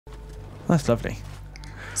That's lovely.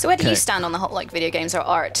 So where do you stand on the whole like video games or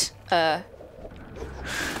art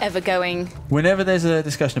ever going? Whenever there's a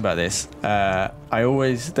discussion about this,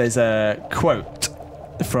 there's a quote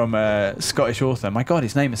from a Scottish author. My God,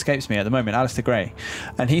 his name escapes me at the moment. Alistair Gray,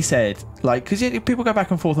 and he said, like, because people go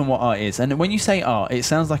back and forth on what art is, and when you say art, it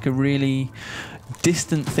sounds like a really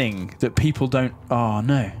distant thing that people don't. Oh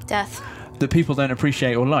no. Death. That people don't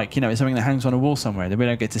appreciate or like, it's something that hangs on a wall somewhere that we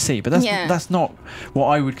don't get to see. But that's not what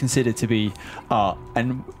I would consider to be art.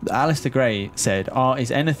 And Alasdair Gray said art is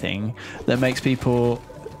anything that makes people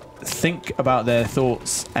think about their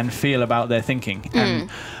thoughts and feel about their thinking.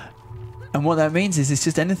 And what that means is it's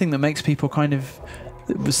just anything that makes people kind of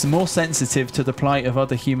more sensitive to the plight of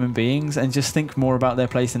other human beings and just think more about their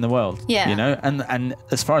place in the world. Yeah. And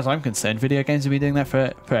as far as I'm concerned, video games have been doing that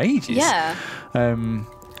for ages. Yeah.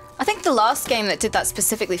 I think the last game that did that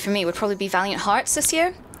specifically for me would probably be Valiant Hearts this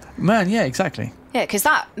year. Man, yeah, exactly. Yeah, because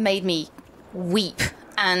that made me weep.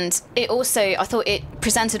 And it also, I thought it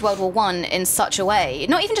presented World War I in such a way,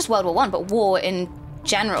 not even just World War I, but war in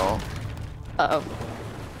general. Uh-oh.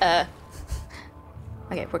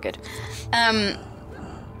 Okay, we're good. But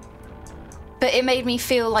it made me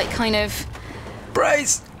feel like kind of...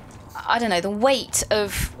 Brace! I don't know, the weight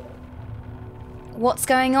of what's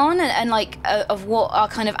going on and like of what our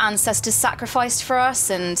kind of ancestors sacrificed for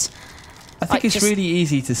us. And I think it's really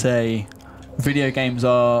easy to say video games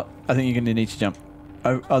are, I think you're going to need to jump,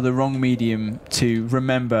 are the wrong medium to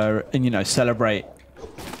remember and, celebrate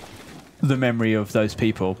the memory of those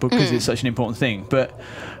people because it's such an important thing. But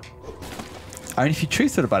I mean, if you're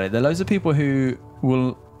truthful about it, there are loads of people who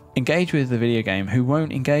will engage with the video game who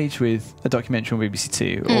won't engage with a documentary on BBC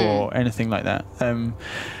Two or anything like that. And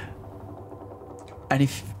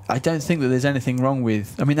I don't think that there's anything wrong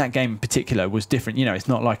with... I mean, that game in particular was different. It's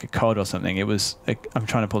not like a COD or something. It was... I'm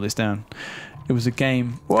trying to pull this down. It was a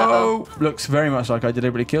game... Whoa! Looks very much like I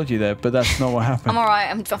deliberately killed you there, but that's not what happened. I'm all right.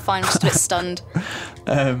 I'm fine. I'm just a bit stunned.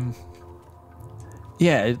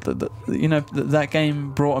 Yeah, that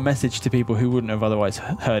game brought a message to people who wouldn't have otherwise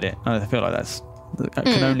heard it. And I feel like that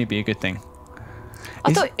can only be a good thing.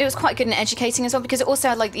 I thought it was quite good and educating as well because it also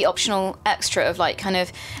had like the optional extra of like kind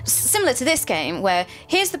of similar to this game where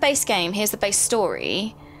here's the base game, here's the base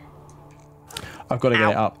story. I've got to get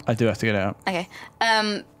it up. I do have to get it up. Okay.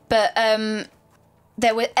 But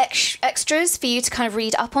there were extras for you to kind of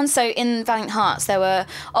read up on. So in Valiant Hearts, there were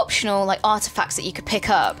optional like artifacts that you could pick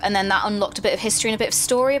up, and then that unlocked a bit of history and a bit of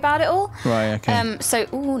story about it all. Right. Okay.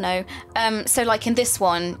 So like in this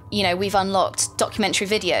one, we've unlocked documentary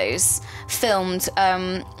videos filmed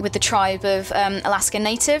with the tribe of Alaskan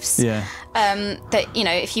Natives. Yeah. That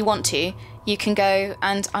if you want to, you can go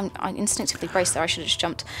and I instinctively braced there. I should have just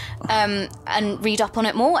jumped and read up on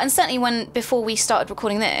it more. And certainly before we started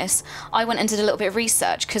recording this, I went and did a little bit of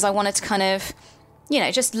research because I wanted to kind of,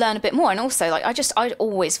 just learn a bit more. And also, like I'd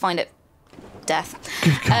always find it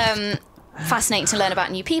fascinating to learn about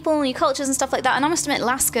new people, new cultures, and stuff like that. And I must admit,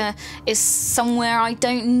 Alaska is somewhere I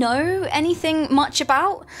don't know anything much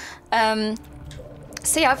about.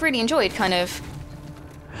 So yeah, I've really enjoyed kind of.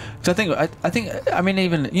 So I mean,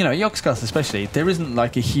 even Yogscast especially, there isn't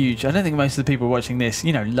like a huge. I don't think most of the people watching this,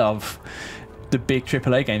 love the big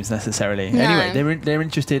AAA games necessarily. No. Anyway, they're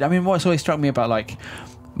interested. I mean, what's always struck me about like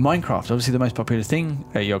Minecraft, obviously the most popular thing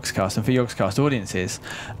at Yogscast and for Yogscast audiences,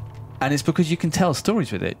 and it's because you can tell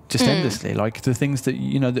stories with it just endlessly. Like the things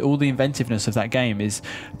that all the inventiveness of that game is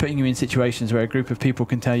putting you in situations where a group of people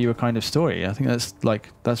can tell you a kind of story. I think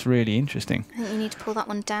that's really interesting. I think you need to pull that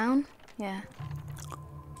one down. Yeah.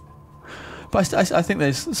 But I think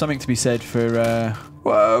there's something to be said for...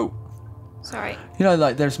 whoa! Sorry.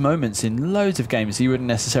 Like there's moments in loads of games that you wouldn't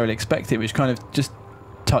necessarily expect it, which kind of just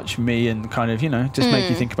touch me and kind of, just make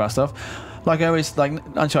you think about stuff. Like I always... Like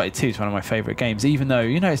Uncharted 2 is one of my favourite games, even though,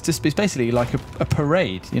 it's basically like a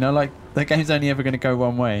parade. Like the game's only ever going to go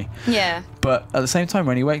one way. Yeah. But at the same time,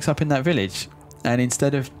 when he wakes up in that village... And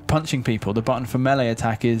instead of punching people, the button for melee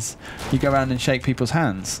attack is you go around and shake people's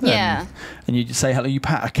hands. Yeah. And you just say hello, you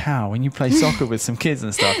pat a cow, and you play soccer with some kids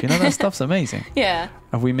and stuff. That stuff's amazing. Yeah.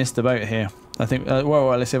 Have we missed the boat here? I think,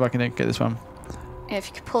 let's see if I can get this one. Yeah, if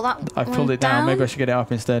you could pull that I've pulled it down. Maybe I should get it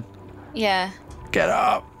up instead. Yeah. Get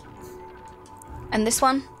up! And this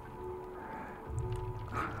one?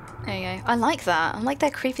 There you go. I like that. I like their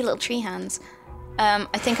creepy little tree hands. I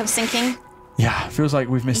think I'm sinking. Yeah, feels like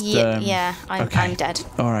we've missed... I'm dead.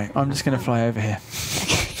 All right, I'm just going to fly over here.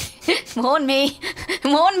 Warn me!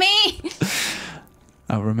 Warn me!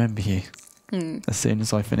 I'll remember you as soon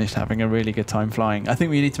as I finish having a really good time flying. I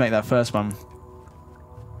think we need to make that first one.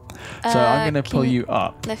 So I'm going to pull you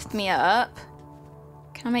up. Lift me up.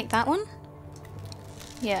 Can I make that one?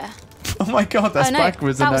 Yeah. Oh my god, that's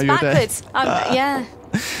backwards. That was and now backwards. You're dead. Yeah.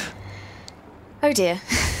 Oh dear.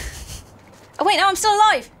 Oh wait, no, I'm still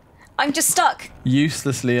alive. I'm just stuck.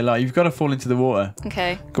 Uselessly alive. You've got to fall into the water.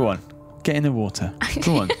 Okay. Go on. Get in the water.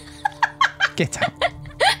 Go on. Get out.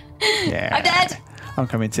 Yeah. I'm dead. I'm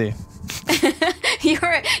coming too.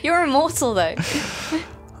 You're immortal though.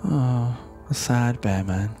 Oh, a sad bear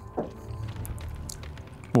man.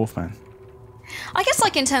 Wolfman. I guess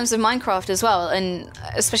like in terms of Minecraft as well, and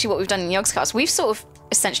especially what we've done in Yogscast, we've sort of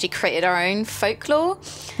essentially created our own folklore.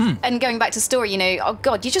 And going back to story, you know, oh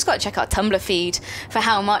god, you just got to check out Tumblr feed for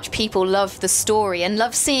how much people love the story and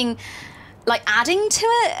love seeing, like, adding to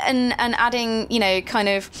it and adding, you know, kind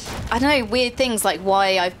of, I don't know, weird things like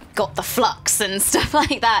why I've got the flux and stuff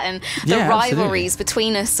like that, and the rivalries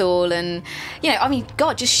between us all, and, you know, I mean,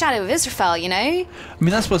 god, just Shadow of Israfel, you know? I mean,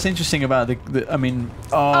 that's what's interesting about I mean,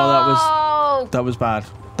 that was bad.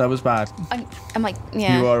 That was bad.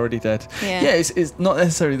 Yeah. You are already dead. Yeah. Yeah, it's not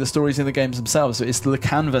necessarily the stories in the games themselves. It's the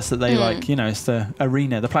canvas that they like, you know, it's the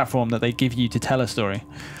arena, the platform that they give you to tell a story.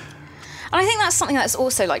 And I think that's something that's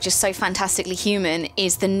also like just so fantastically human,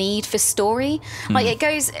 is the need for story. Like it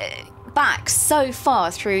goes back so far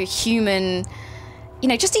through human, you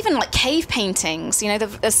know, just even like cave paintings, you know,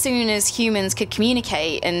 as soon as humans could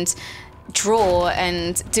communicate and draw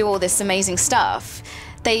and do all this amazing stuff,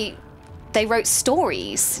 they wrote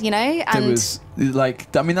stories, you know, and it was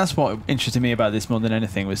like, I mean, that's what interested me about this more than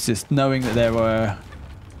anything, was just knowing that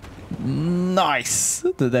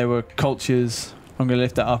there were cultures. I'm going to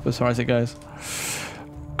lift that up as far as it goes.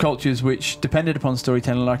 Cultures which depended upon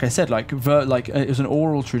storytelling, like I said, like it was an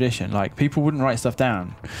oral tradition. Like, people wouldn't write stuff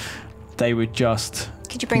down; they would just.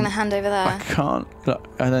 Could you bring the hand over there? I can't. Look,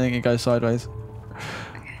 I don't think it goes sideways.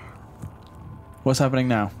 Okay. What's happening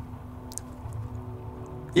now?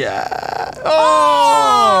 Yeah.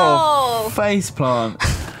 Oh! Face plant.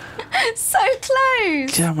 So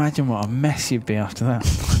close. Can you imagine what a mess you'd be after that?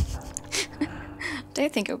 I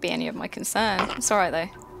don't think it would be any of my concern. It's all right though.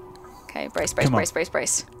 Okay, brace.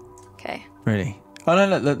 Okay. Really? Oh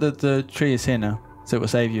no, look, the tree is here now, so it will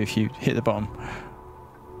save you if you hit the bottom.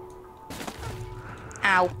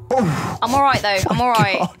 Ow. Oh, I'm all right though. I'm all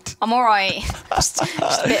right. God. I'm all right. just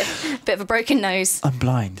a bit of a broken nose. I'm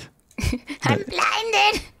blind. I'm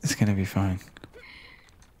blinded. It's gonna be fine.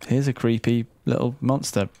 Here's a creepy little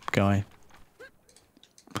monster guy.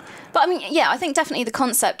 But I mean, yeah, I think definitely the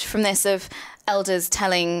concept from this of elders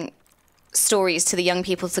telling stories to the young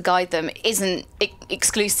people to guide them isn't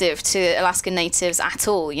exclusive to Alaskan Natives at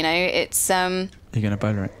all. You know, it's You're gonna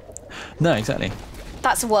bowler it. No, exactly.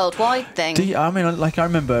 That's a worldwide thing. Do you, I mean, like, I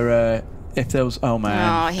remember if there was. Oh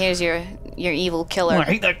man. Oh, here's your evil killer. Oh, I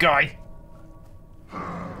hate that guy.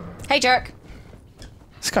 Hey, jerk.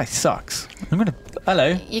 This guy sucks. I'm gonna.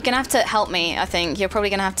 Hello. You're gonna have to help me. I think you're probably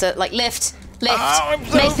gonna have to like lift. Oh,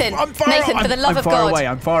 Nathan, for the love of God.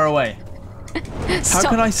 I'm far away. How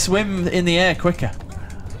can I swim in the air quicker?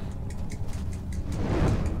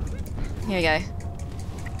 Here we go.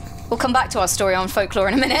 We'll come back to our story on folklore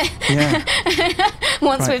in a minute. Yeah.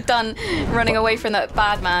 Once we've done running away from that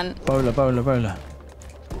bad man. Bowler. Bowler.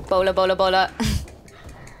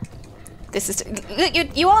 This is. Look,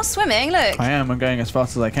 you are swimming. Look. I am. I'm going as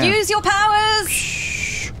fast as I can. Use your powers.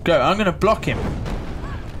 Shh. Go. I'm going to block him.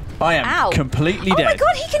 I am completely dead. Oh my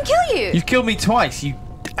God, he can kill you. You've killed me twice. You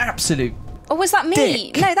absolute. Or was that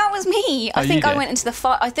me? Dick. No, that was me. Oh, I think I went into the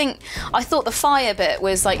fire. I thought the fire bit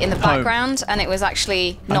was like in the background, and it was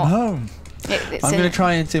actually not. I'm home. I'm going to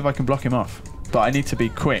try and see if I can block him off, but I need to be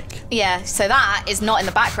quick. Yeah, so that is not in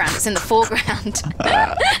the background; it's in the foreground.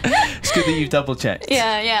 It's good that you've double checked.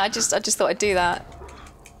 Yeah. I just thought I'd do that.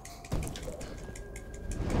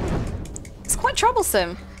 It's quite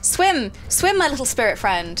troublesome. Swim, my little spirit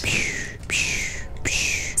friend.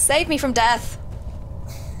 Save me from death.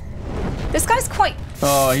 This guy's quite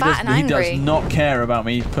fat and angry. He does not care about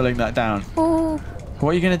me pulling that down. Ooh. What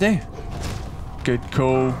are you going to do? Good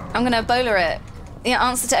call. I'm going to bowler it. The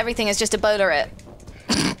answer to everything is just to bowler it.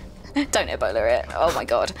 Don't bowler it. Oh my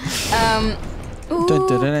God.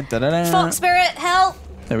 Fox spirit, help.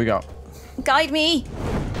 There we go. Guide me.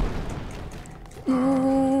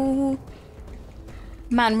 Ooh.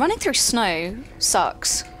 Man, running through snow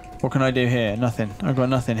sucks. What can I do here? Nothing. I've got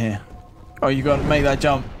nothing here. Oh, you got to make that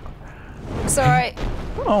jump. It's alright.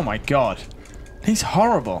 Oh my God. He's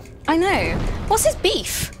horrible. I know. What's his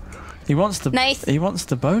beef? He wants the Nath. He wants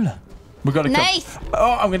the bowler. We've got to Nath.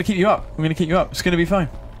 Oh, I'm going to keep you up. It's going to be fine.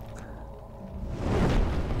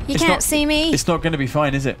 You can't see me. It's not going to be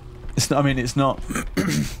fine, is it? It's not. I mean, it's not.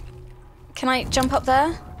 Can I jump up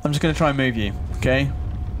there? I'm just going to try and move you, okay?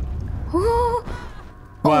 Ooh.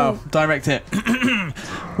 Wow, direct hit.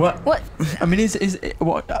 What? What? I mean, is it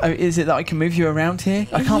that I can move you around here?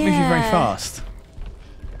 I can't move you very fast.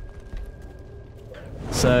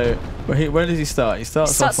 So, where does he start? He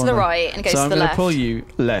starts to the right and goes to the left. So I'm going to pull you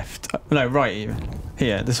left. No, right even.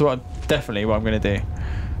 Here. This is definitely what I'm going to do.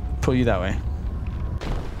 Pull you that way.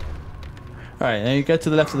 Alright, now you go to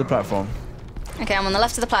the left of the platform. Okay, I'm on the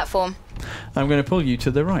left of the platform. I'm going to pull you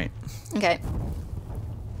to the right. Okay.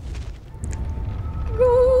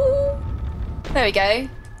 There we go.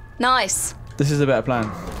 Nice. This is a better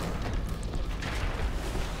plan.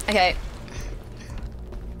 Okay.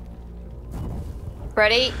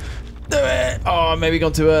 Ready? Do it! Oh, maybe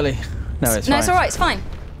gone too early. No, it's fine. No, it's alright, it's fine.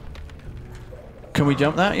 Can we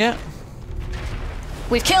jump that yet?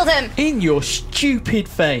 We've killed him! In your stupid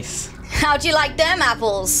face! How'd you like them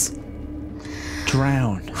apples?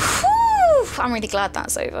 Drown. Whew, I'm really glad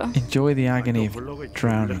that's over. Enjoy the agony of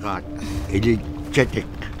drowning.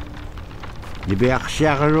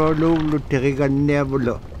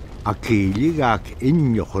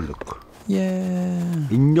 Yeah.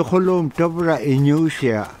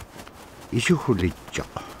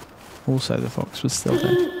 Also, the fox was still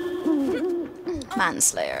dead.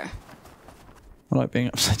 Manslayer. I like being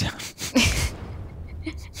upside down.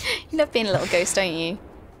 You love being a little ghost, don't you?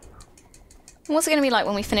 What's it going to be like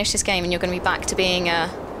when we finish this game and you're going to be back to being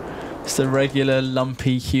just a regular,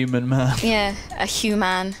 lumpy human man. Yeah, a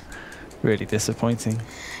human. Really disappointing.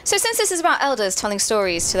 So since this is about elders telling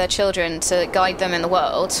stories to their children to guide them in the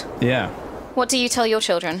world... Yeah. What do you tell your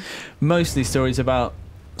children? Mostly stories about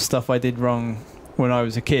stuff I did wrong when I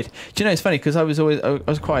was a kid. Do you know, it's funny, because I was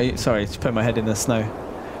quite... Sorry, to put my head in the snow.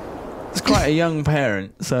 I was quite a young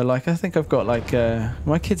parent, so, like, I think I've got, like...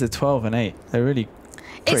 my kids are 12 and 8. They're really...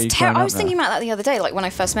 I was thinking about that the other day, like when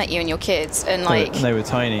I first met you and your kids, and like they were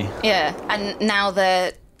tiny. Yeah, and now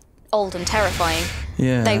they're old and terrifying.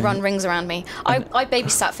 Yeah, they run rings around me. I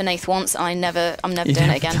babysat for Nath once, and I'm never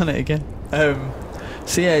doing it again. Done it again.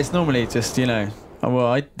 So yeah, it's normally just well,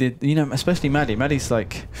 I did especially Maddie. Maddie's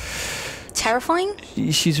like terrifying.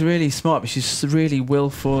 She's really smart, but she's really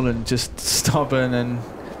willful and just stubborn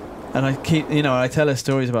and I keep, I tell her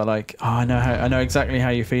stories about like, oh, I know exactly how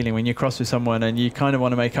you're feeling when you're cross with someone and you kind of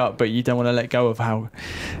want to make up, but you don't want to let go of how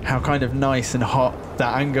kind of nice and hot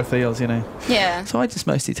that anger feels, Yeah. So I just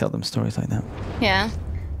mostly tell them stories like that. Yeah.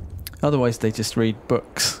 Otherwise, they just read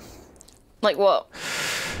books. Like what?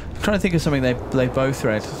 I'm trying to think of something they both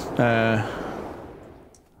read.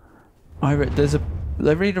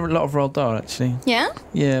 They read a lot of Roald Dahl actually. Yeah.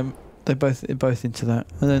 Yeah. They're both into that.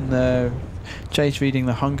 And then Jay's reading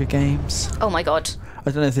The Hunger Games. Oh my god. I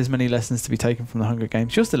don't know if there's many lessons to be taken from The Hunger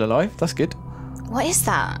Games. You're still alive. That's good. What is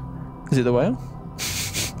that? Is it the whale?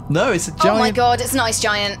 No, it's a giant... Oh my god, it's an ice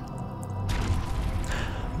giant.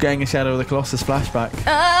 Getting a Shadow of the Colossus flashback.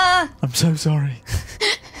 I'm so sorry.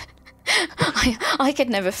 I could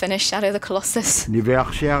never finish Shadow of the Colossus.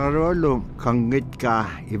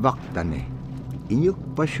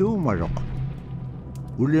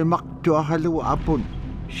 Ulemak to halu apun,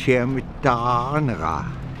 Shemitanra.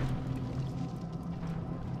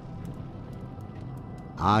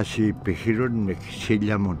 Asi Pehirun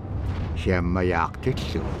Mixiliamun, Shemayak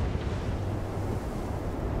Tixu.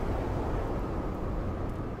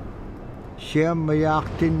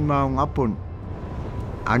 Shemayaktin Maung Apun,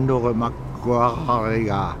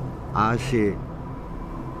 Anoremakwaria, Asi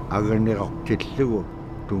Aganirok Tixu,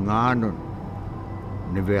 Tunganun.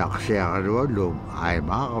 Nibeaksiarolum ay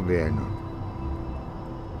makabeno.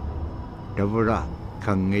 Dabura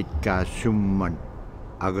kangit ka summan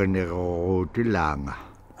aganero tilanga.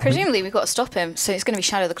 Presumably we've got to stop him, so it's going to be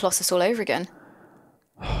Shadow of the Colossus all over again.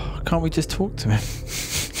 Can't we just talk to him?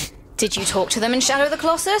 Did you talk to them in Shadow of the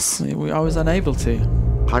Colossus? I was unable to.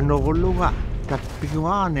 Kanorulunga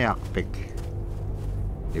tatpinganeakpik.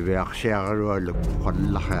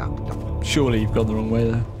 Surely you've gone the wrong way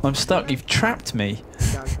there. I'm stuck. You've trapped me.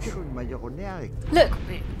 Look,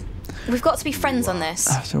 we've got to be friends on this.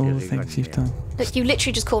 After all the things you've done. Look, you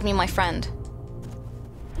literally just called me my friend.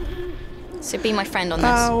 So be my friend on this.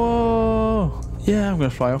 Oh, yeah, I'm going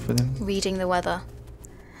to fly off with him. Reading the weather.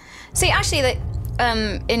 See, actually,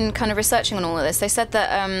 in kind of researching on all of this, they said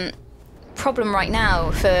that problem right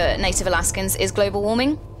now for native Alaskans is global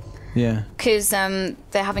warming. Yeah. Because they're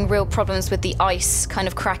having real problems with the ice kind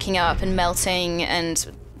of cracking up and melting, and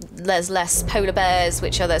there's less polar bears,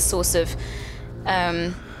 which are their source of,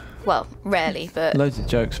 well, rarely, but... Loads of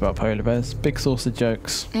jokes about polar bears. Big source of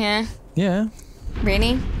jokes. Yeah. Yeah.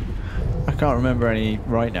 Really? I can't remember any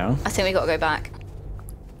right now. I think we got to go back.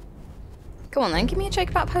 Go on then, give me a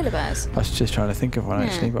joke about polar bears. I was just trying to think of one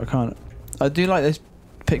actually, but I can't. I do like those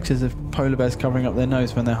pictures of polar bears covering up their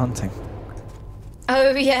nose when they're hunting.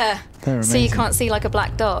 Oh yeah. They're amazing. So you can't see like a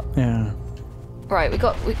black dot. Yeah. Right,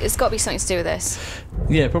 it's got to be something to do with this.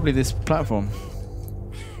 Yeah, probably this platform.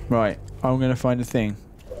 Right, I'm going to find a thing.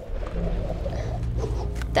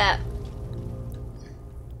 That.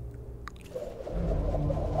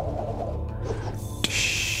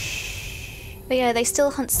 But yeah, they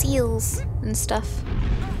still hunt seals and stuff.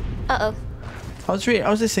 Uh-oh. I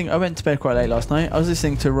was listening. I went to bed quite late last night. I was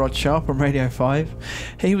listening to Rod Sharp on Radio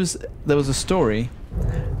 5. There was a story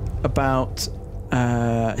about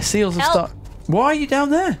seals have Help. Why are you down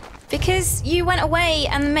there? Because you went away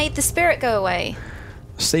and made the spirit go away.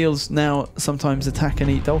 Seals now sometimes attack and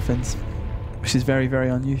eat dolphins, which is very, very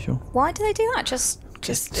unusual. Why do they do that? Just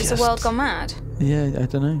is the world gone mad? Yeah, I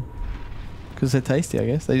don't know. Because they're tasty, I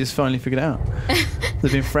guess. They just finally figured it out.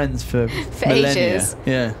 They've been friends for millennia. Ages.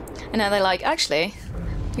 Yeah. And now they're like, actually,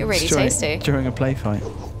 you're really During- tasty. During a play fight.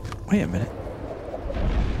 Wait a minute.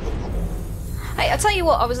 Hey, I'll tell you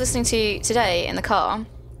what I was listening to today in the car.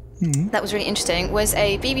 That was really interesting. Was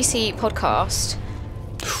a BBC podcast.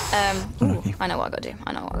 I know what I got to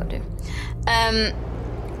do.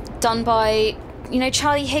 Done by,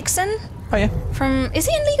 Charlie Higson. Oh yeah. Is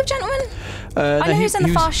he in League of Gentlemen? I know he was in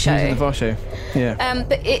the Fast Show. He was in the Fast Show. Yeah.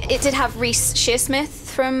 But it did have Reece Shearsmith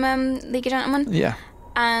from League of Gentlemen. Yeah.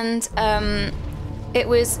 And it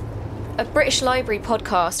was a British Library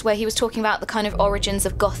podcast where he was talking about the kind of origins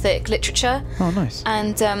of Gothic literature. Oh, nice.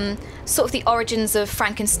 And sort of the origins of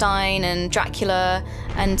Frankenstein and Dracula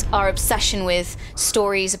and our obsession with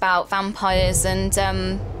stories about vampires and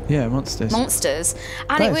monsters.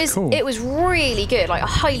 And That is cool. it was really good. Like, I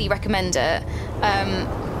highly recommend it.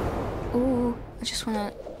 Ooh, I just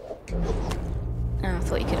want to... Oh, I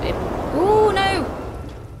thought you could... Ooh, no!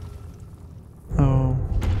 Oh,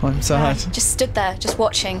 I'm sad. Just stood there, just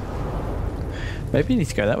watching. Maybe you need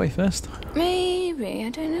to go that way first. Maybe, I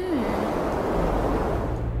don't know.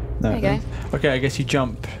 No. There you go. Okay, I guess you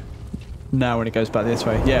jump now when it goes back this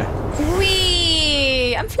way. Yeah.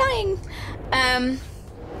 Whee! I'm flying.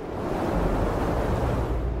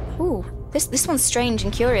 Ooh, this one's strange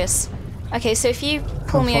and curious. Okay, so if you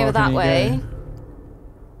pull How me far over that can you way... go?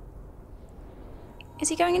 Is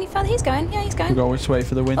he going any further? He's going. Yeah, he's going. You got to wait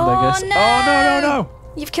for the wind, Oh, I guess. no! Oh, no.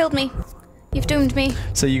 You've killed me. You've doomed me.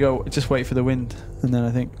 So you go, just wait for the wind, and then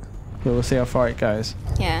I think we'll see how far it goes.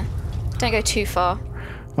 Yeah. Don't go too far.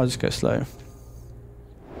 I'll just go slow.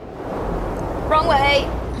 Wrong way.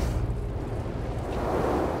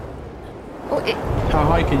 Oh, How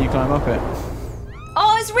high can you climb up it?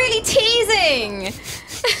 Oh, it's really teasing.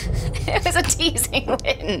 It was a teasing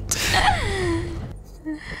wind.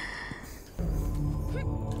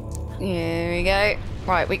 Here we go.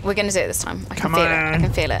 Right, we're going to do it this time. I can feel it. I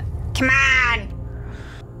can feel it. Come on.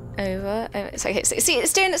 Over. It's okay. See,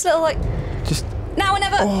 it's doing its little like. Just. Now or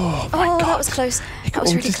never. Oh my God. That was close. That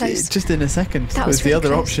was really close. Just in a second. That was the really other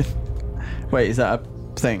close. option. Wait, is that a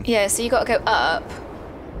thing? Yeah. So you got to go up.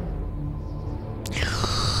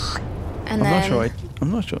 And then. I'm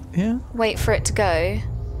not sure. Yeah. Wait for it to go.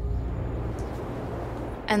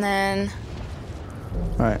 And then.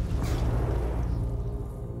 Right.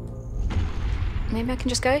 Maybe I can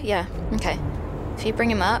just go? Yeah. Okay. If you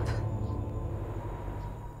bring him up.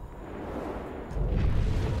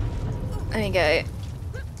 There you go.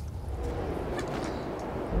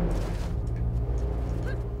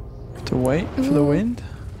 To wait for the wind?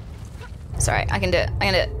 Sorry, I can do it.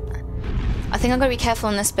 I think I'm going to be careful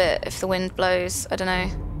on this bit if the wind blows. I don't know.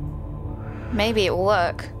 Maybe it will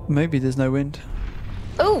work. Maybe there's no wind.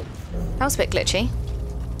 Oh! That was a bit glitchy.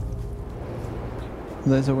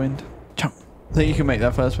 There's a wind. Jump. I think you can make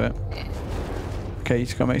that first bit. Okay, you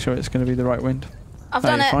just got to make sure it's going to be the right wind. I've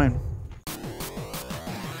done it. Fine.